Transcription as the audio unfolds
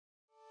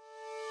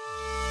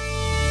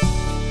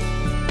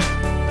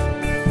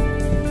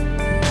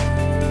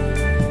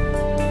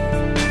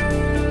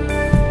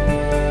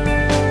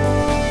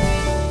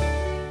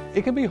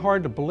It can be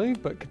hard to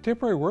believe, but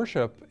contemporary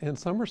worship in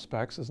some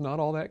respects is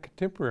not all that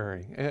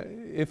contemporary,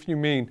 if you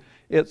mean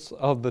it's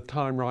of the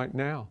time right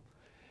now.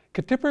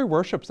 Contemporary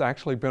worship's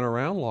actually been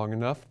around long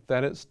enough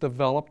that it's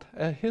developed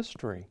a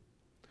history.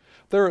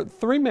 There are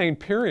three main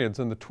periods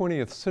in the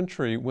 20th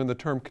century when the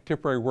term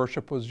contemporary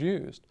worship was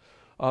used.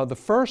 The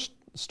first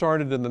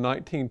started in the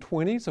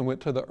 1920s and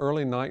went to the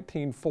early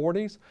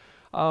 1940s.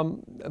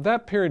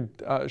 That period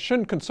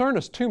shouldn't concern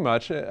us too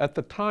much. At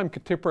the time,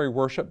 contemporary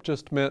worship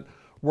just meant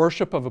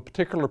worship of a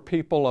particular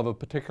people of a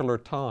particular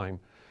time.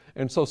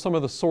 And so some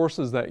of the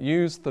sources that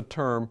used the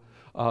term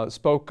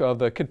spoke of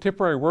the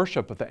contemporary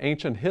worship of the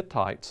ancient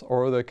Hittites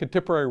or the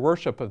contemporary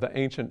worship of the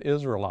ancient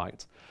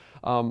Israelites.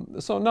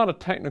 So not a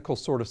technical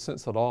sort of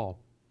sense at all.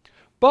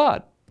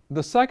 But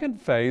the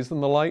second phase in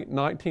the late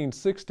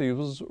 1960s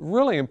was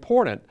really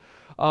important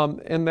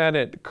in that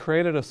it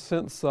created a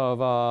sense of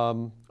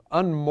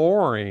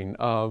unmooring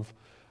of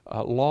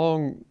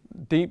long,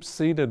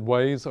 deep-seated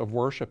ways of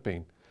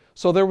worshiping.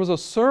 So there was a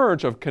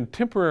surge of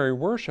contemporary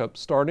worship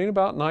starting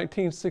about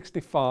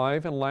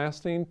 1965 and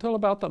lasting till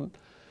about the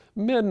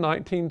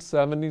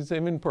mid-1970s,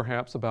 even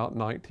perhaps about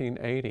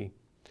 1980.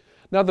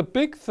 Now the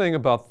big thing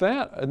about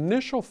that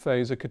initial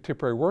phase of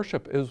contemporary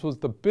worship was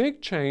the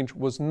big change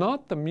was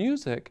not the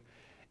music,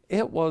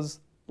 it was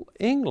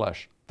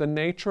English, the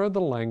nature of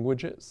the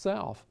language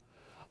itself.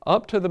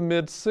 Up to the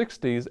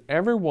mid-60s,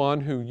 everyone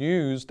who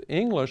used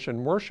English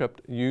in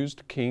worship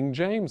used King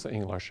James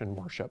English in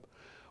worship.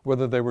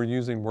 Whether they were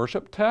using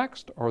worship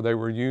text or they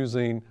were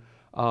using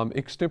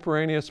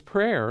extemporaneous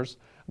prayers,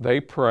 they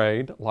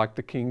prayed like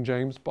the King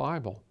James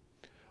Bible.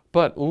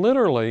 But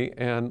literally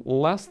in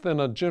less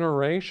than a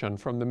generation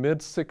from the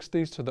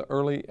mid-60s to the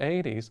early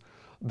 80s,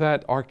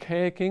 that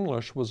archaic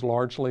English was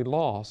largely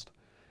lost.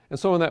 And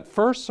so in that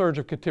first surge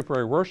of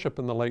contemporary worship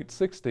in the late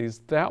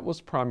 60s, that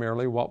was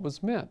primarily what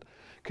was meant.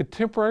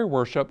 Contemporary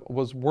worship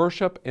was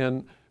worship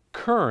in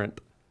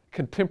current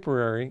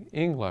contemporary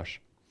English.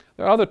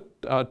 There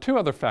are two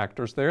other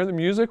factors there. The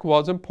music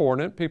was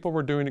important. People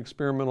were doing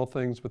experimental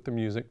things with the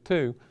music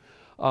too.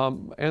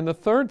 And the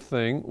third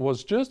thing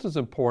was just as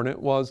important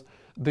was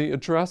the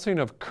addressing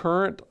of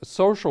current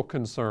social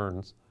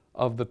concerns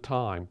of the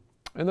time.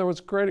 And there was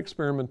great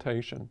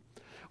experimentation.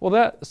 Well,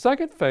 that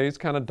second phase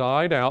kind of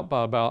died out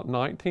by about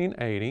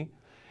 1980.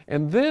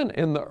 And then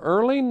in the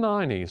early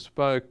 90s,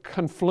 by a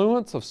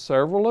confluence of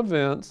several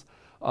events,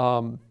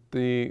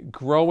 the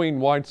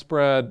growing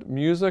widespread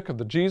music of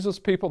the Jesus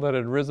people that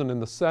had risen in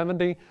the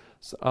 70s,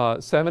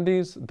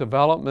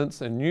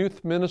 developments in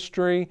youth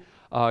ministry,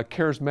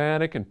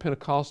 charismatic and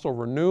Pentecostal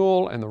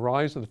renewal, and the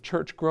rise of the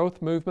church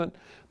growth movement.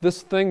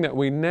 This thing that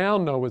we now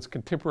know as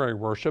contemporary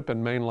worship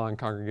in mainline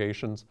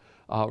congregations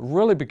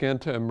really began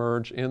to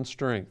emerge in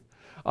strength.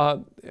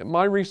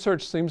 My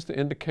research seems to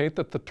indicate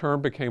that the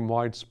term became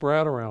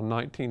widespread around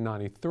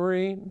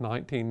 1993,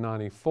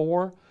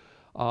 1994,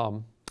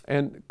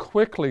 and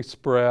quickly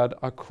spread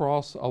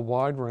across a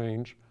wide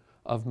range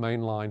of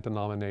mainline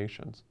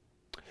denominations.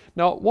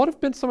 Now, what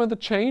have been some of the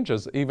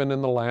changes even in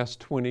the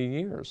last 20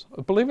 years?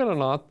 Believe it or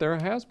not, there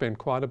has been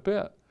quite a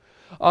bit.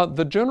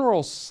 The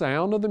general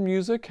sound of the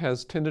music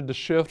has tended to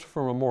shift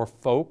from a more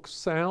folk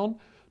sound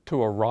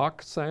to a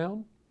rock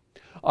sound.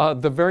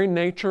 The very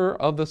nature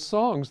of the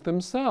songs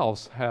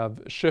themselves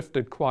have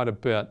shifted quite a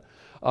bit.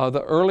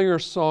 The earlier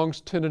songs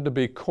tended to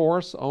be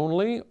chorus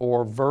only,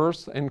 or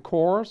verse and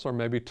chorus, or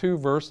maybe two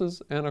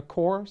verses and a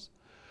chorus.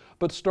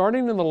 But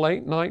starting in the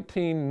late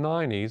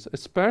 1990s,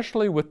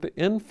 especially with the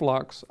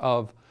influx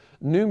of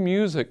new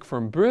music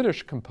from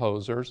British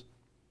composers,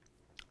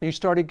 you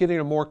started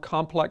getting a more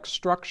complex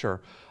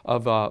structure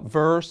of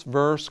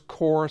verse,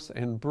 chorus,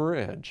 and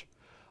bridge.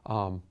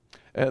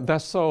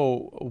 That's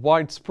so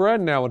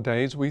widespread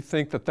nowadays, we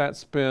think that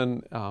that's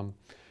been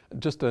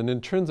just an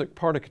intrinsic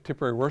part of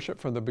contemporary worship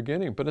from the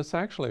beginning, but it's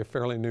actually a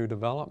fairly new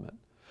development.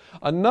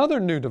 Another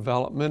new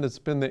development has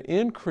been the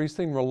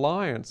increasing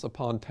reliance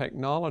upon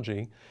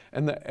technology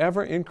and the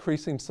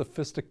ever-increasing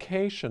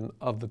sophistication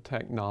of the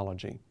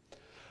technology.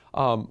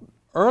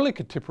 Early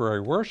contemporary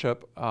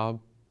worship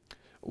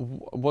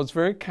was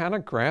very kind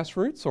of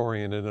grassroots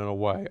oriented in a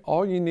way.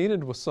 All you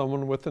needed was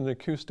someone with an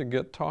acoustic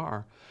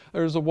guitar.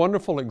 There's a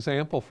wonderful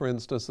example, for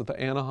instance, of the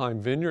Anaheim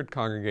Vineyard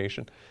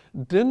congregation.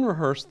 Didn't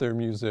rehearse their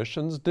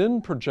musicians,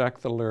 didn't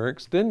project the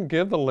lyrics, didn't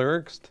give the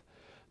lyrics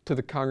to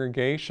the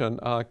congregation,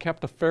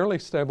 kept a fairly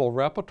stable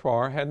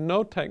repertoire, had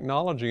no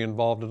technology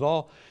involved at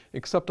all,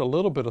 except a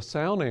little bit of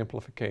sound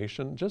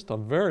amplification, just a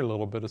very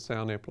little bit of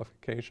sound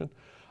amplification.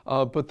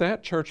 But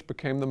that church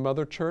became the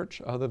mother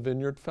church of the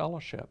Vineyard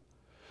Fellowship.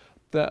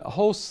 The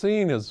whole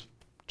scene has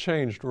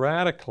changed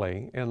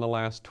radically in the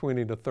last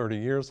 20 to 30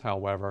 years,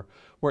 however,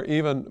 where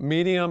even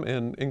medium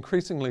and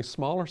increasingly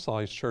smaller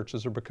sized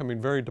churches are becoming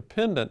very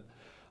dependent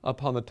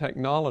upon the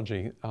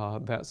technology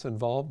that's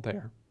involved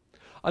there.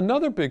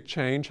 Another big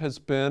change has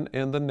been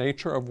in the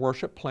nature of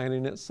worship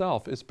planning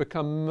itself. It's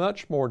become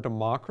much more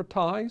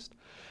democratized,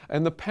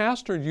 and the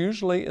pastor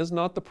usually is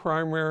not the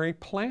primary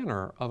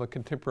planner of a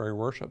contemporary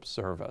worship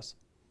service.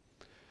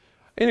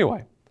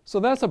 Anyway, So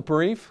that's a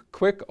brief,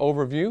 quick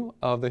overview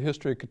of the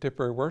history of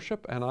contemporary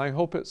worship, and I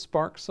hope it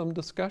sparks some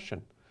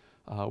discussion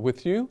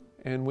with you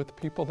and with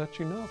people that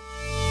you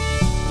know.